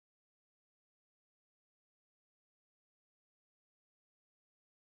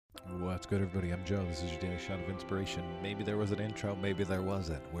What's good, everybody? I'm Joe. This is your daily shot of inspiration. Maybe there was an intro, maybe there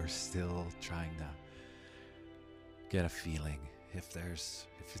wasn't. We're still trying to get a feeling if there's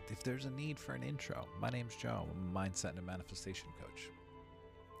a need for an intro. My name's Joe. I'm a mindset and a manifestation coach.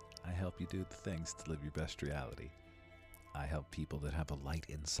 I help you do the things to live your best reality. I help people that have a light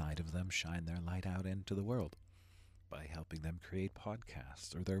inside of them shine their light out into the world by helping them create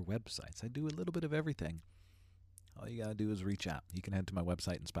podcasts or their websites. I do a little bit of everything. All you gotta do is reach out. You can head to my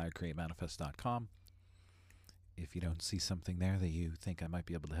website, inspirecreatemanifest.com. If you don't see something there that you think I might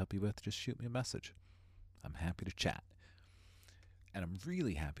be able to help you with, just shoot me a message. I'm happy to chat. And I'm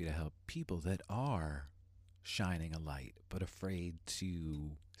really happy to help people that are shining a light but afraid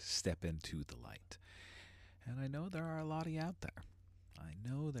to step into the light. And I know there are a lot of you out there. I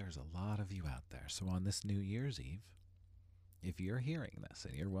know there's a lot of you out there. So on this New Year's Eve, if you're hearing this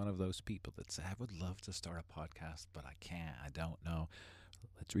and you're one of those people that say, I would love to start a podcast, but I can't, I don't know,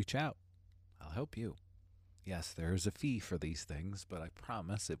 let's reach out. I'll help you. Yes, there is a fee for these things, but I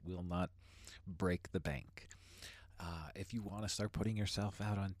promise it will not break the bank. If you want to start putting yourself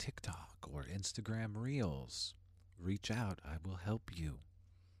out on TikTok or Instagram Reels, reach out. I will help you.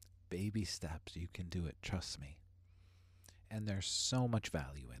 Baby steps, you can do it. Trust me. And there's so much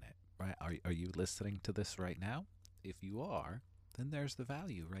value in it, right? Are you listening to this right now? If you are, then there's the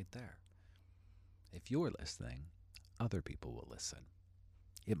value right there. If you're listening, other people will listen.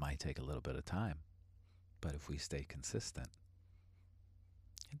 It might take a little bit of time, but if we stay consistent,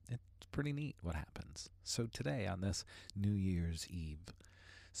 it's pretty neat what happens. So today on this New Year's Eve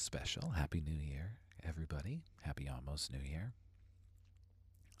special, Happy New Year, everybody. Happy almost New Year.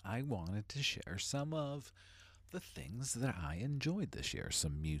 I wanted to share some of the things that I enjoyed this year.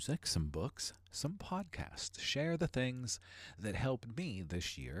 Some music, some books, some podcasts. Share the things that helped me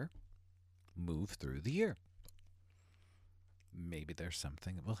this year move through the year. Maybe there's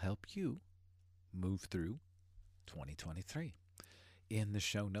something that will help you move through 2023. In the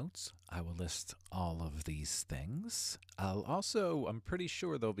show notes, I will list all of these things. I'm pretty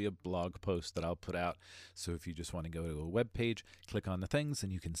sure there'll be a blog post that I'll put out. So if you just want to go to a web page, click on the things,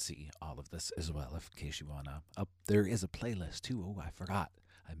 and you can see all of this as well. In case you want to, there is a playlist too. Oh, I forgot.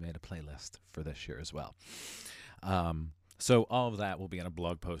 I made a playlist for this year as well. So all of that will be in a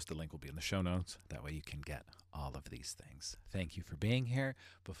blog post. The link will be in the show notes. That way you can get all of these things. Thank you for being here.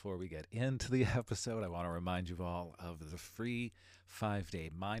 Before we get into the episode, I want to remind you all of the free 5-day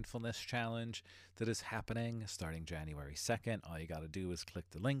mindfulness challenge that is happening starting January 2nd. All you got to do is click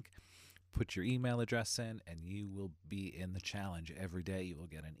the link, put your email address in, and you will be in the challenge. Every day you will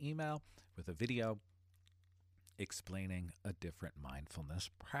get an email with a video explaining a different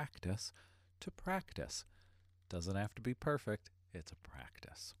mindfulness practice to practice. Doesn't have to be perfect. It's a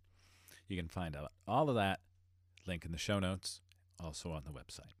practice. You can find out all of that, link in the show notes, also on the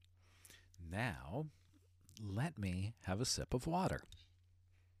website. Now, let me have a sip of water.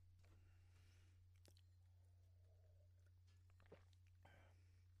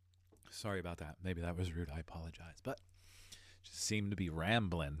 Sorry about that. Maybe that was rude. I apologize. But just seemed to be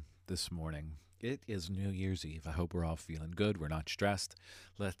rambling this morning. It is New Year's Eve. I hope we're all feeling good. We're not stressed.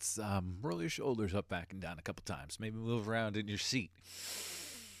 Let's roll your shoulders up, back, and down a couple times. Maybe move around in your seat.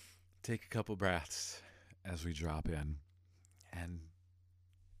 Take a couple breaths as we drop in and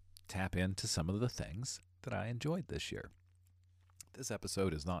tap into some of the things that I enjoyed this year. This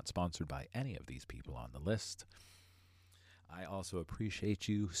episode is not sponsored by any of these people on the list. I also appreciate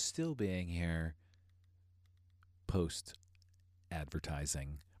you still being here post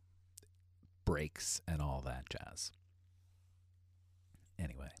advertising breaks and all that jazz.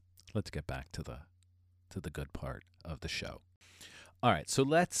 Anyway, let's get back to the good part of the show. All right, so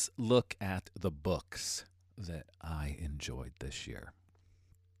let's look at the books that I enjoyed this year.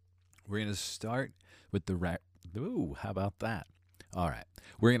 We're going to start with how about that? All right,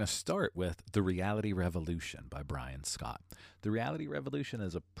 we're going to start with The Reality Revolution by Brian Scott. The Reality Revolution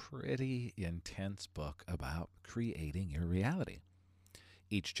is a pretty intense book about creating your reality.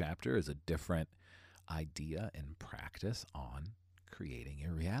 Each chapter is a different idea and practice on creating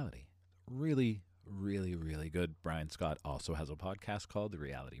your reality. Really, really, really good. Brian Scott also has a podcast called The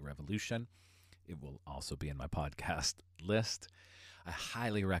Reality Revolution. It will also be in my podcast list. I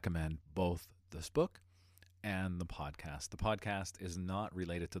highly recommend both this book and the podcast. The podcast is not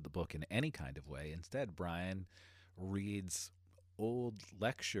related to the book in any kind of way. Instead, Brian reads old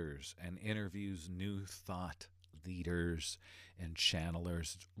lectures and interviews new thought leaders and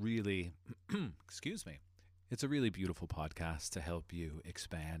channelers. Really, excuse me. It's a really beautiful podcast to help you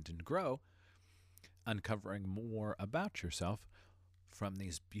expand and grow, uncovering more about yourself from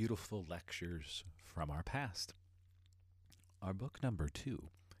these beautiful lectures from our past. Our book number 2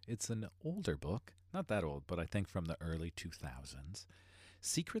 It's an older book, not that old, but I think from the early 2000s.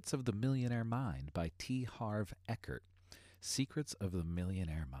 Secrets of the Millionaire Mind by T. Harv Eker. Secrets of the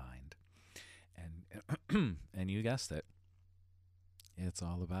Millionaire Mind. And and you guessed it. It's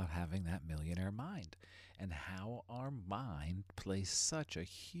all about having that millionaire mind and how our mind plays such a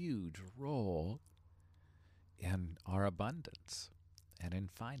huge role in our abundance and in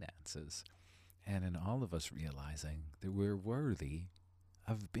finances and in all of us realizing that we're worthy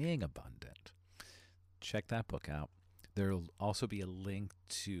of being abundant. Check that book out. There'll also be a link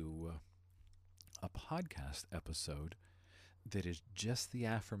to a podcast episode that is just the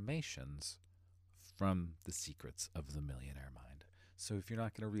affirmations from The Secrets of the Millionaire Mind. So if you're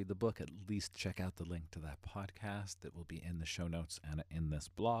not going to read the book, at least check out the link to that podcast that will be in the show notes and in this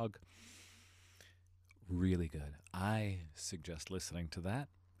blog. Really good. I suggest listening to that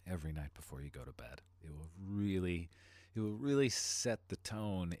every night before you go to bed. It will really set the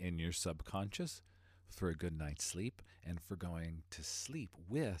tone in your subconscious for a good night's sleep and for going to sleep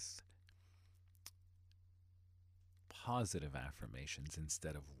with positive affirmations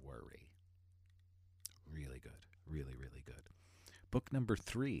instead of worry. Really good. Really, really good. Book number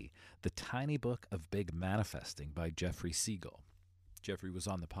 3, The Tiny Book of Big Manifesting by Jeffrey Siegel. Jeffrey was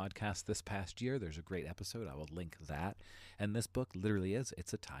on the podcast this past year. There's a great episode. I will link that. And this book literally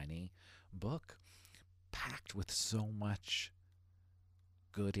it's a tiny book packed with so much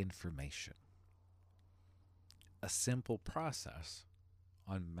good information. A simple process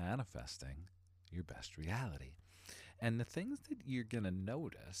on manifesting your best reality. And the things that you're going to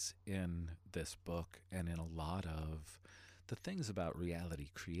notice in this book and in a lot of the things about reality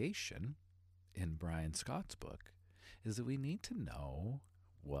creation in Brian Scott's book is that we need to know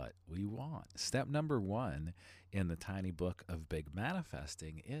what we want. Step number 1 in the tiny book of big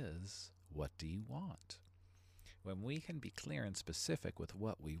manifesting is, what do you want? When we can be clear and specific with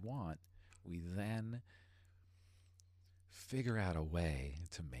what we want, we then figure out a way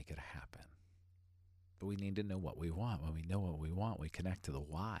to make it happen. But we need to know what we want. When we know what we want, we connect to the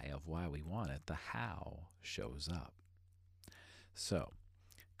why of why we want it. The how shows up. So,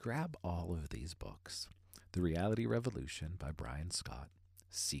 grab all of these books. The Reality Revolution by Brian Scott,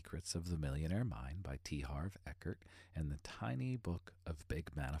 Secrets of the Millionaire Mind by T. Harv Eker, and The Tiny Book of Big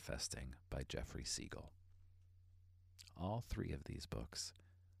Manifesting by Jeffrey Siegel. All 3 of these books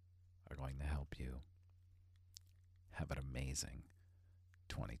are going to help you have an amazing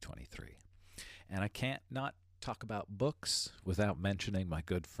 2023. And I can't not talk about books without mentioning my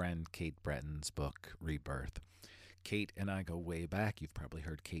good friend Kate Breton's book, Rebirth. Kate and I go way back. You've probably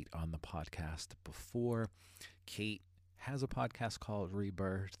heard Kate on the podcast before. Kate has a podcast called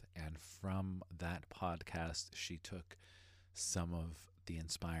Rebirth, and from that podcast, she took some of the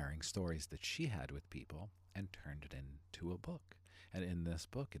inspiring stories that she had with people and turned it into a book. And in this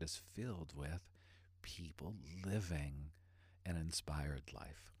book, it is filled with people living an inspired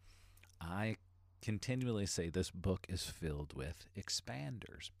life. I continually say this book is filled with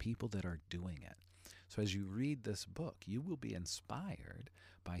expanders, people that are doing it. So as you read this book, you will be inspired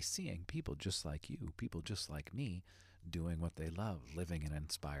by seeing people just like you, people just like me, doing what they love, living an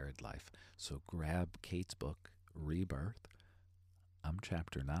inspired life. So grab Kate's book, Rebirth. I'm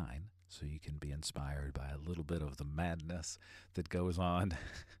chapter 9, so you can be inspired by a little bit of the madness that goes on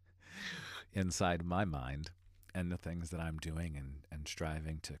inside my mind and the things that I'm doing and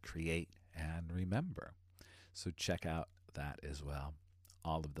striving to create and remember. So check out that as well.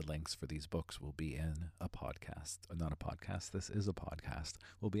 All of the links for these books will be in a podcast. Not a podcast, this is a podcast.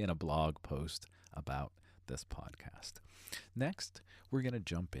 Will be in a blog post about this podcast. Next, we're going to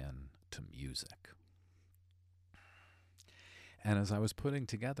jump in to music. And as I was putting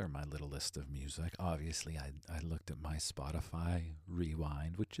together my little list of music, obviously I looked at my Spotify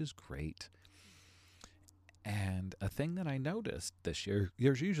Rewind, which is great. And a thing that I noticed this year,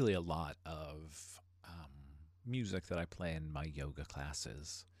 there's usually a lot of music that I play in my yoga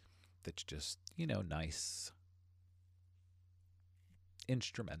classes that's just, nice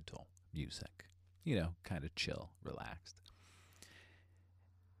instrumental music, kind of chill, relaxed.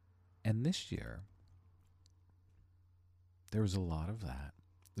 And this year, there was a lot of that.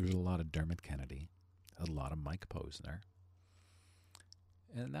 There was a lot of Dermot Kennedy, a lot of Mike Posner,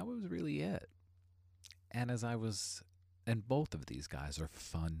 and that was really it. And and both of these guys are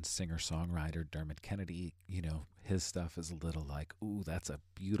fun singer-songwriter. Dermot Kennedy, his stuff is a little like, ooh, that's a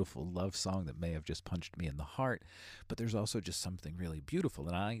beautiful love song that may have just punched me in the heart. But there's also just something really beautiful.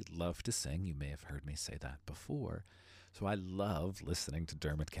 And I love to sing. You may have heard me say that before. So I love listening to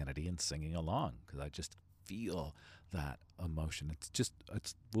Dermot Kennedy and singing along because I just feel that emotion.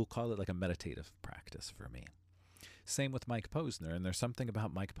 We'll call it like a meditative practice for me. Same with Mike Posner. And there's something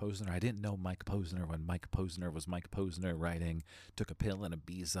about Mike Posner. I didn't know Mike Posner when Mike Posner was Mike Posner writing Took a Pill in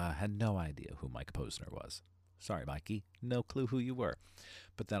Ibiza. Had no idea who Mike Posner was. Sorry, Mikey. No clue who you were.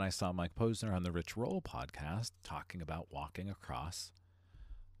 But then I saw Mike Posner on the Rich Roll podcast talking about walking across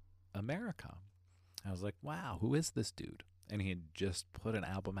America. I was like, wow, who is this dude? And he had just put an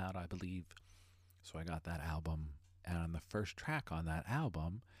album out, I believe. So I got that album. And on the first track on that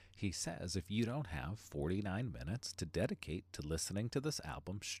album, he says, if you don't have 49 minutes to dedicate to listening to this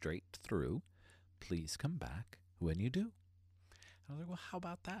album straight through, please come back when you do. I was like, well, how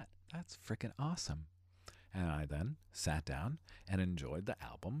about that? That's freaking awesome. And I then sat down and enjoyed the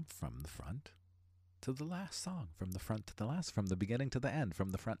album from the front to the last song, from the front to the last, from the beginning to the end,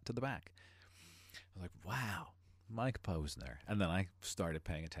 from the front to the back. I was like, wow, Mike Posner. And then I started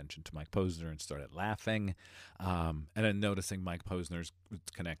paying attention to Mike Posner and started laughing. And then noticing Mike Posner's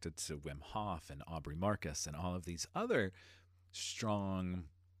connected to Wim Hof and Aubrey Marcus and all of these other strong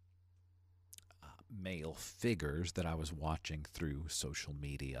male figures that I was watching through social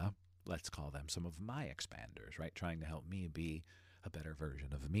media. Let's call them some of my expanders, right? Trying to help me be a better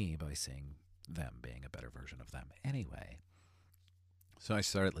version of me by seeing them being a better version of them anyway. So I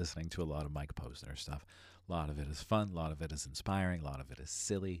started listening to a lot of Mike Posner stuff. A lot of it is fun, a lot of it is inspiring, a lot of it is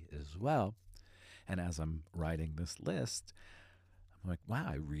silly as well. And as I'm writing this list, I'm like, wow,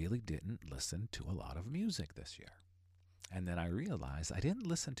 I really didn't listen to a lot of music this year. And then I realized I didn't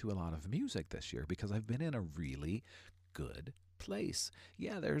listen to a lot of music this year because I've been in a really good place.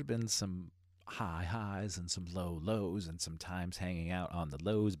 Yeah, there's been some high highs and some low lows, and sometimes hanging out on the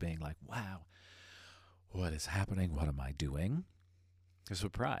lows being like, wow, what is happening? What am I doing? A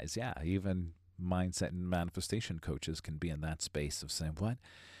surprise, yeah. Even mindset and manifestation coaches can be in that space of saying,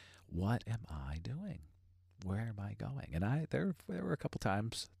 what am I doing? Where am I going? And there were a couple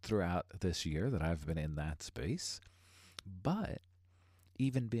times throughout this year that I've been in that space. But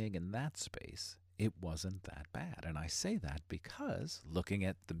even being in that space, it wasn't that bad. And I say that because looking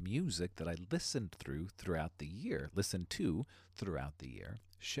at the music that I listened to throughout the year,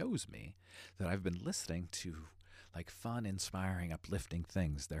 shows me that I've been listening to like fun, inspiring, uplifting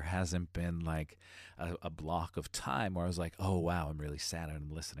things. There hasn't been like a block of time where I was like, oh wow, I'm really sad and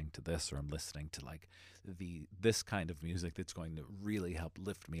I'm listening to this, or I'm listening to like this kind of music that's going to really help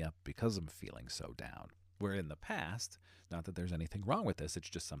lift me up because I'm feeling so down. Where in the past, not that there's anything wrong with this, it's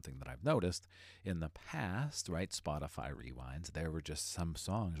just something that I've noticed. In the past, right, Spotify rewinds, there were just some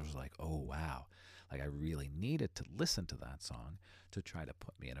songs where I was like, oh wow, like I really needed to listen to that song to try to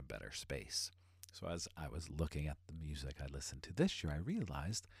put me in a better space. So as I was looking at the music I listened to this year, I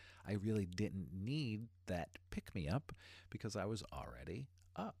realized I really didn't need that pick-me-up because I was already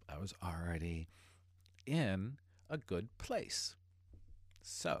up. I was already in a good place.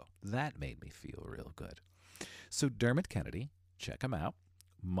 So that made me feel real good. So Dermot Kennedy, check him out.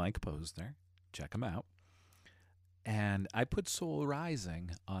 Mike Posner, check him out. And I put Soul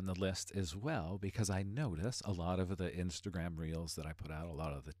Rising on the list as well because I notice a lot of the Instagram reels that I put out, a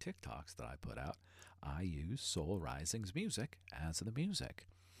lot of the TikToks that I put out, I use Soul Rising's music as the music.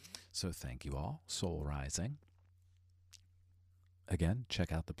 So thank you all, Soul Rising. Again,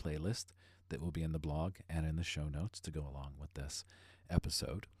 check out the playlist that will be in the blog and in the show notes to go along with this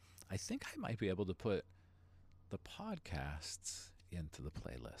episode. I think I might be able to put the podcasts into the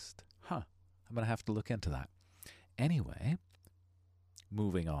playlist. I'm going to have to look into that. Anyway,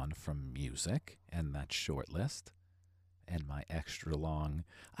 moving on from music and that short list and my extra long,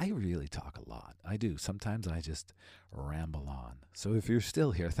 I really talk a lot. I do. Sometimes I just ramble on. So if you're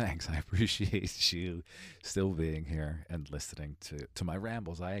still here, thanks. I appreciate you still being here and listening to my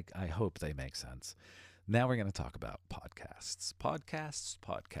rambles. I hope they make sense. Now we're going to talk about podcasts.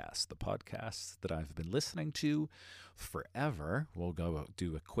 The podcasts that I've been listening to forever. We'll go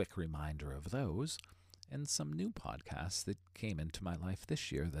do a quick reminder of those. And some new podcasts that came into my life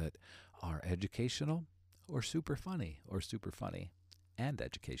this year that are educational or super funny and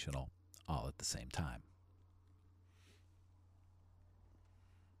educational all at the same time.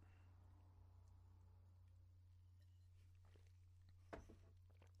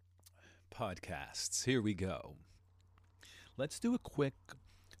 Podcasts. Here we go. Let's do a quick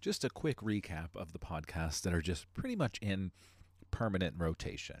recap of the podcasts that are just pretty much in permanent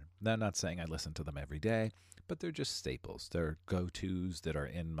rotation. Now, I'm not saying I listen to them every day, but they're just staples. They're go-tos that are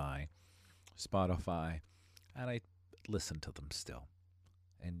in my Spotify, and I listen to them still.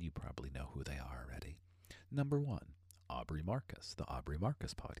 And you probably know who they are already. Number 1, Aubrey Marcus, the Aubrey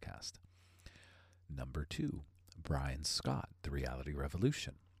Marcus podcast. Number 2, Brian Scott, The Reality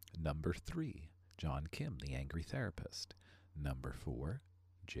Revolution. Number 3, John Kim, The Angry Therapist. Number 4,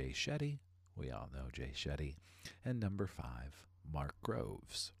 Jay Shetty, We all know Jay Shetty. And number 5, Mark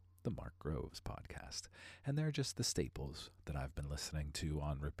Groves, the Mark Groves podcast. And they're just the staples that I've been listening to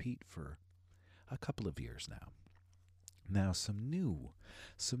on repeat for a couple of years now. Now, some new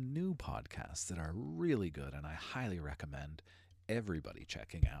podcasts that are really good, and I highly recommend everybody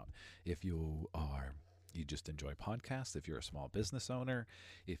checking out. If you just enjoy podcasts, if you're a small business owner,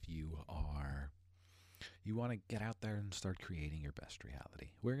 if you want to get out there and start creating your best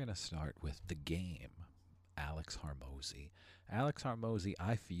reality. We're going to start with The Game, Alex Hormozi. Alex Hormozi,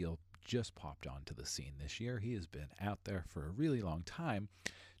 I feel, just popped onto the scene this year. He has been out there for a really long time,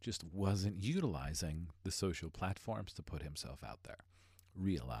 just wasn't utilizing the social platforms to put himself out there.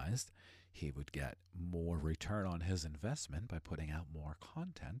 Realized he would get more return on his investment by putting out more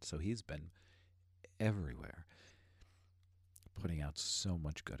content, so he's been everywhere, putting out so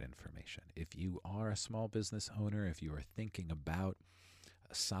much good information. If you are a small business owner, if you are thinking about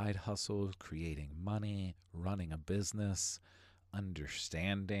a side hustle, creating money, running a business,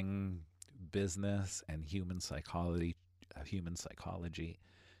 understanding business and human psychology,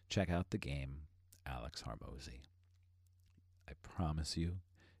 check out The Game, Alex Hormozi. I promise you,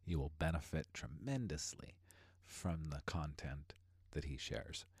 you will benefit tremendously from the content that he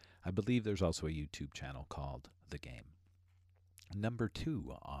shares. I believe there's also a YouTube channel called The Game. Number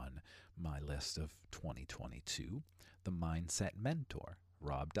 2 on my list of 2022, The Mindset Mentor,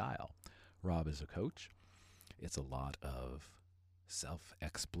 Rob Dial. Rob is a coach. It's a lot of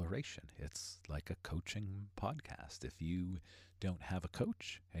self-exploration. It's like a coaching podcast. If you don't have a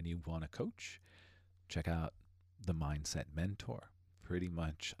coach and you want a coach, check out The Mindset Mentor. Pretty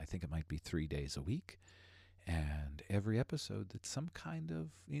much, I think it might be 3 days a week. And every episode, it's some kind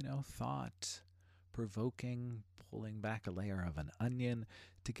of, thought provoking, pulling back a layer of an onion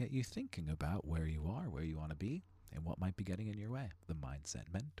to get you thinking about where you are, where you want to be, and what might be getting in your way. The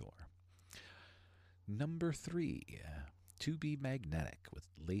Mindset Mentor. Number 3, To Be Magnetic with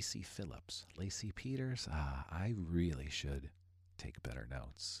Lacey Phillips. Lacey Peters, I really should take better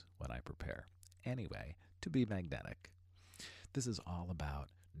notes when I prepare. Anyway, To Be Magnetic. This is all about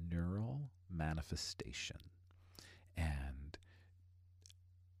neural manifestation. And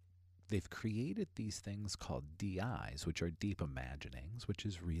they've created these things called DIs, which are deep imaginings, which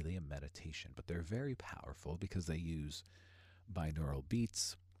is really a meditation. But they're very powerful because they use binaural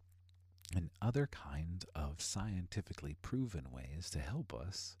beats and other kind of scientifically proven ways to help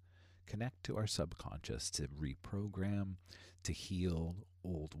us connect to our subconscious, to reprogram, to heal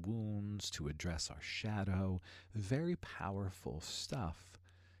old wounds, to address our shadow. Very powerful stuff.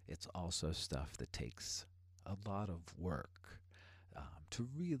 It's also stuff that takes a lot of work to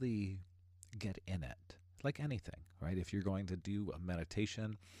really get in it. Like anything, right? If you're going to do a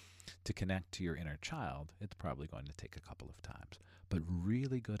meditation to connect to your inner child, it's probably going to take a couple of times. But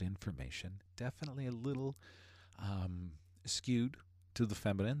really good information, definitely a little skewed to the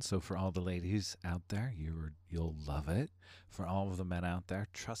feminine. So for all the ladies out there, you'll love it. For all of the men out there,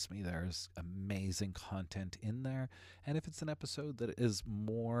 trust me, there's amazing content in there. And if it's an episode that is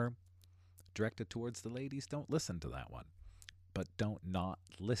more directed towards the ladies, don't listen to that one. But don't not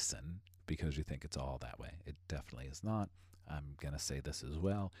listen because you think it's all that way. It definitely is not. I'm going to say this as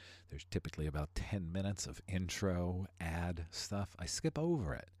well. There's typically about 10 minutes of intro, ad stuff. I skip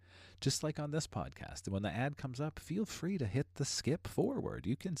over it. Just like on this podcast. When the ad comes up, feel free to hit the skip forward.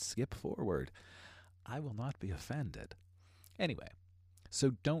 You can skip forward. I will not be offended. Anyway,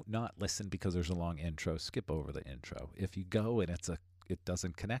 so don't not listen because there's a long intro. Skip over the intro. If you go and it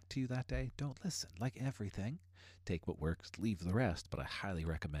doesn't connect to you that day, don't listen. Like everything, take what works, leave the rest. But I highly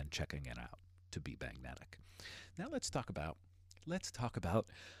recommend checking it out. To Be Magnetic. Now let's talk about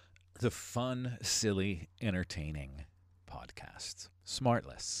the fun, silly, entertaining podcasts.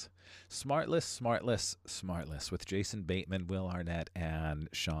 Smartless with Jason Bateman, Will Arnett, and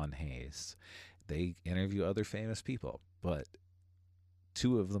Sean Hayes. They interview other famous people, but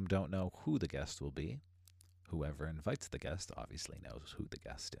 2 of them don't know who the guest will be. Whoever invites the guest obviously knows who the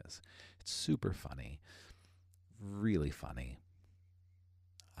guest is. It's super funny, really funny.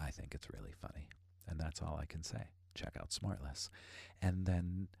 I think it's really funny. And that's all I can say. Check out Smartless. And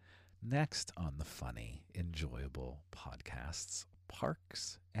then next on the funny, enjoyable podcasts,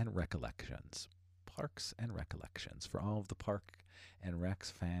 Parks and Recollections. Parks and Recollections. For all of the Park and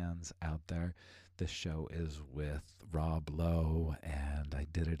Recs fans out there, this show is with Rob Lowe, and I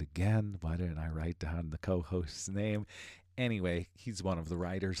did it again. Why didn't I write down the co-host's name? Anyway, he's one of the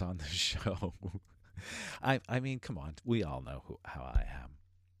writers on the show. I mean, come on. We all know how I am.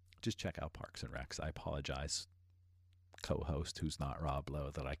 Just check out Parks and Recs. I apologize, co-host who's not Rob Lowe,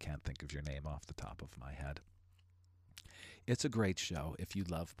 that I can't think of your name off the top of my head. It's a great show if you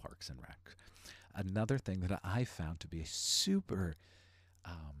love Parks and Rec. Another thing that I found to be a super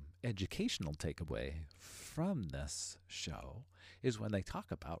educational takeaway from this show is when they talk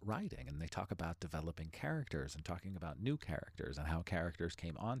about writing and they talk about developing characters and talking about new characters and how characters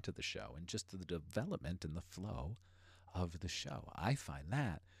came onto the show and just the development and the flow of the show. I find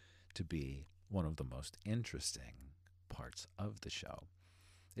that to be one of the most interesting parts of the show.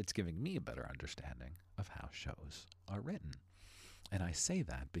 It's giving me a better understanding of how shows are written. And I say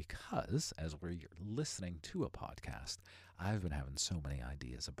that because as we're listening to a podcast, I've been having so many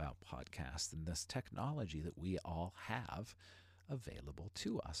ideas about podcasts and this technology that we all have available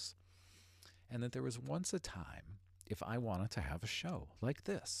to us. And that there was once a time, if I wanted to have a show like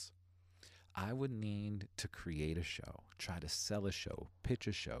this, I would need to create a show, try to sell a show, pitch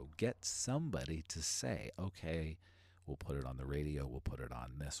a show, get somebody to say, okay, we'll put it on the radio, we'll put it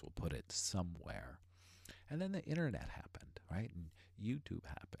on this, we'll put it somewhere. And then the internet happened, right? And YouTube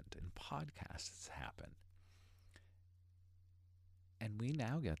happened, and podcasts happened. And we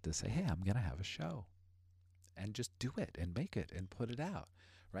now get to say, hey, I'm going to have a show. And just do it and make it and put it out,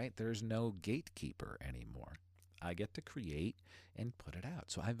 right? There's no gatekeeper anymore. I get to create and put it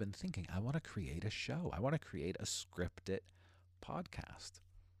out. So I've been thinking, I want to create a show. I want to create a scripted podcast,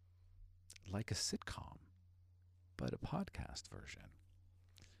 like a sitcom, but a podcast version.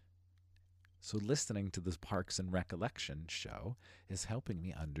 So listening to this Parks and Recollection show is helping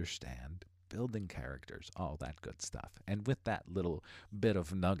me understand building characters, all that good stuff. And with that little bit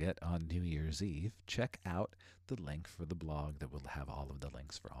of nugget on New Year's Eve, check out the link for the blog that will have all of the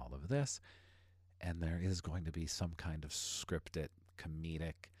links for all of this. And there is going to be some kind of scripted,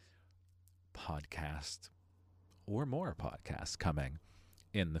 comedic podcast or more podcasts coming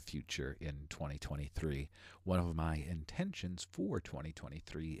in the future in 2023. One of my intentions for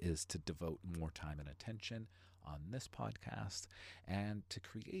 2023 is to devote more time and attention on this podcast and to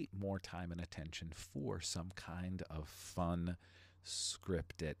create more time and attention for some kind of fun,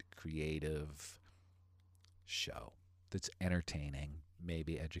 scripted, creative show that's entertaining,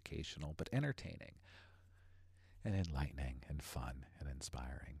 maybe educational, but entertaining and enlightening and fun and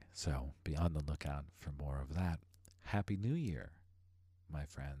inspiring. So be on the lookout for more of that. Happy New Year, my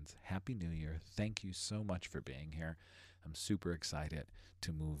friends. Happy New Year. Thank you so much for being here. I'm super excited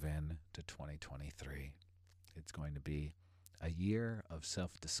to move in to 2023. It's going to be a year of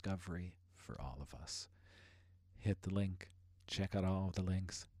self-discovery for all of us. Hit the link. Check out all of the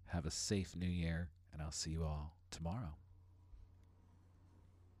links. Have a safe new year, and I'll see you all tomorrow.